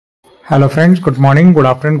Hello friends, good morning, good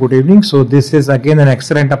afternoon, good evening. So this is again an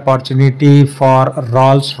excellent opportunity for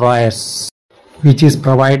Rolls-Royce, which is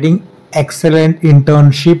providing excellent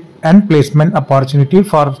internship and placement opportunity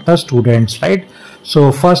for the students, right?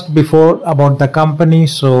 So first, before about the company,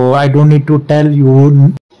 so I don't need to tell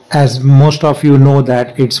you, as most of you know,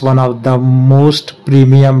 that it's one of the most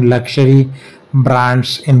premium luxury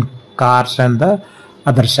brands in cars and the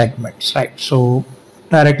other segments, right? So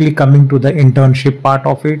directly coming to the internship part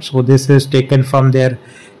of it, so this is taken from their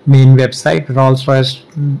main website, Rolls-Royce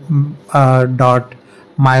dot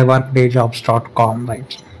myworkdayjobs.com,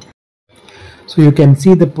 right? So you can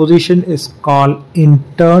see the position is called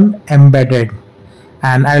intern embedded,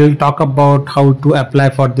 and I will talk about how to apply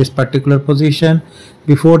for this particular position.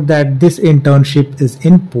 Before that, this internship is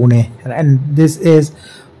in Pune, and this is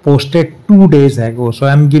posted 2 days ago. So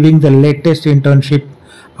I'm giving the latest internship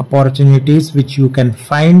opportunities which you can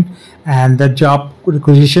find, and the job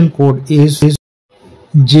requisition code is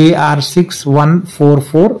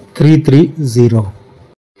JR6144330.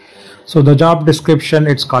 So the job description,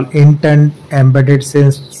 it's called intern embedded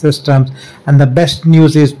systems, and the best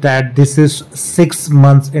news is that this is 6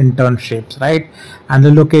 months internships, right? And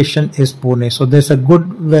the location is Pune, so there's a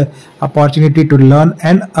good opportunity to learn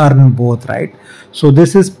and earn both, right? So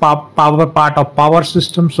this is power part of power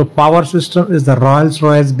system. So power system is the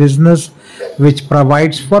Rolls-Royce business which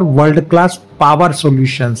provides for world-class power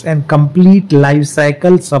solutions and complete life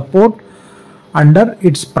cycle support under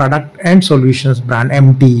its product and solutions brand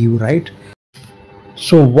MTU, right?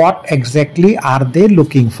 So what exactly are they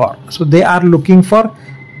looking for? So they are looking for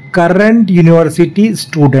current university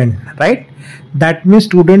student, right? That means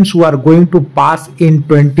students who are going to pass in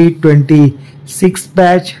 2026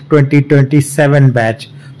 batch, 2027 batch.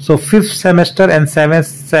 So 5th semester and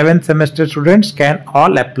 7th semester students can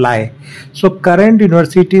all apply. So current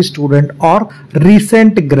university student or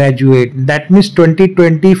recent graduate, that means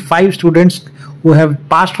 2025 students who have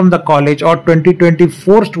passed from the college, or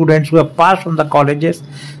 2024 students who have passed from the colleges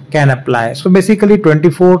can apply. So basically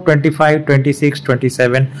 24, 25, 26,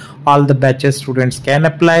 27, all the batches students can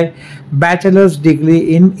apply. Bachelor's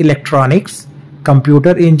degree in electronics,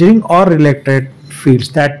 computer engineering or related fields.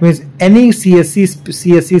 That means any CSE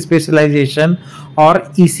specialization or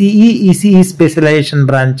ECE specialization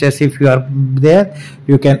branches, if you are there,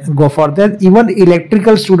 you can go for that. Even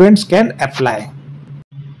electrical students can apply.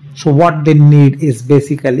 So what they need is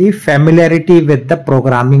basically familiarity with the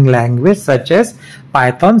programming language such as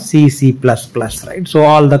Python, C, C++, right? So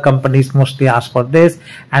all the companies mostly ask for this,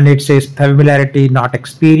 and it says familiarity, not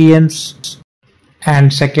experience.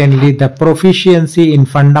 And secondly, the proficiency in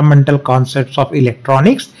fundamental concepts of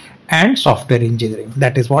electronics and software engineering.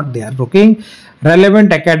 That is what they are looking.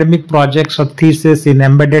 Relevant academic projects or thesis in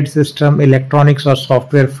embedded system, electronics or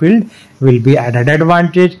software field will be added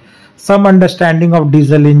advantage. Some understanding of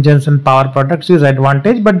diesel engines and power products is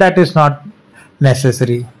advantage, but that is not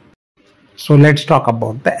necessary. So let's talk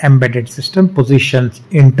about the embedded system positions,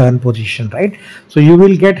 intern position, right? So you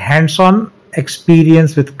will get hands-on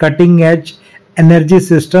experience with cutting edge energy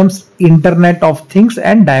systems, Internet of Things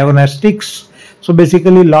and diagnostics. So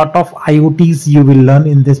basically a lot of IoTs you will learn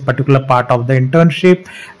in this particular part of the internship,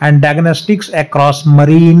 and diagnostics across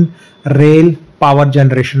marine, rail, power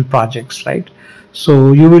generation projects, right?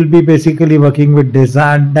 So you will be basically working with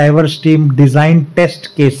diverse team, design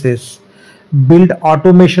test cases, build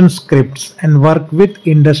automation scripts, and work with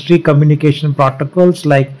industry communication protocols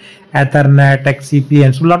like Ethernet, XCP,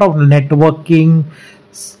 and so a lot of networking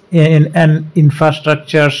and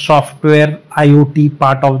infrastructure, software, IoT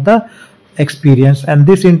part of the experience. And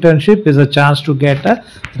this internship is a chance to get a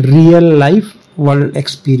real life world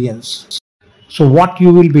experience. So what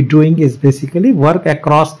you will be doing is basically work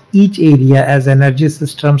across each area as energy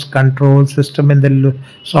systems, control system in the loop,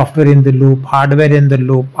 software in the loop, hardware in the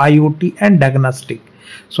loop, IoT and diagnostic.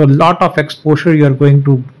 So a lot of exposure you are going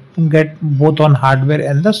to get both on hardware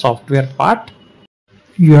and the software part.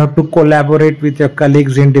 You have to collaborate with your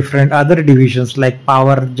colleagues in different other divisions like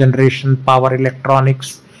power generation, power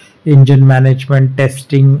electronics, engine management,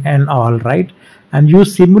 testing and all, right? And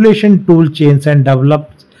use simulation tool chains and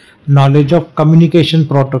develop knowledge of communication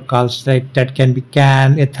protocols, right? That can be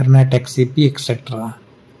CAN, Ethernet, XCP, etc.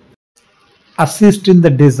 Assist in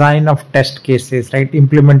the design of test cases, right?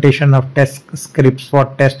 Implementation of test scripts for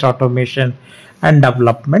test automation and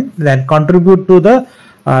development. Then contribute to the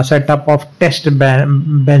setup of test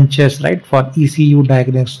benches, right, for ECU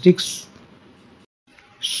diagnostics.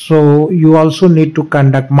 So you also need to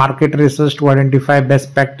conduct market research to identify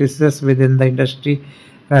best practices within the industry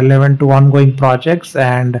relevant to ongoing projects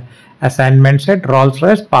and assignments at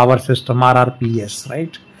Rolls-Royce Power System, RRPS,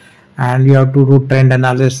 right? and you have to do trend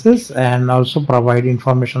analysis and also provide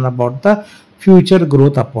information about the future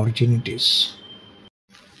growth opportunities.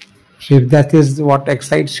 So if that is what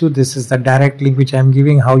excites you, this is the direct link which I am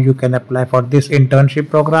giving, how you can apply for this internship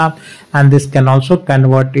program, and this can also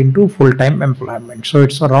convert into full-time employment. So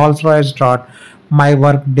it's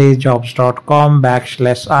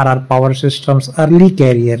rollsroyce.myworkdayjobs.com/RR Power Systems early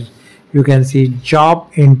career. You can see job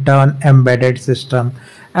intern embedded system,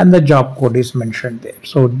 and the job code is mentioned there.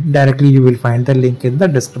 So directly you will find the link in the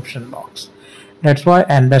description box. That's why,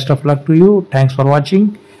 and best of luck to you. Thanks for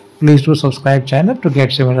watching. Please do subscribe channel to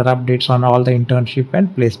get similar updates on all the internship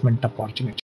and placement opportunities.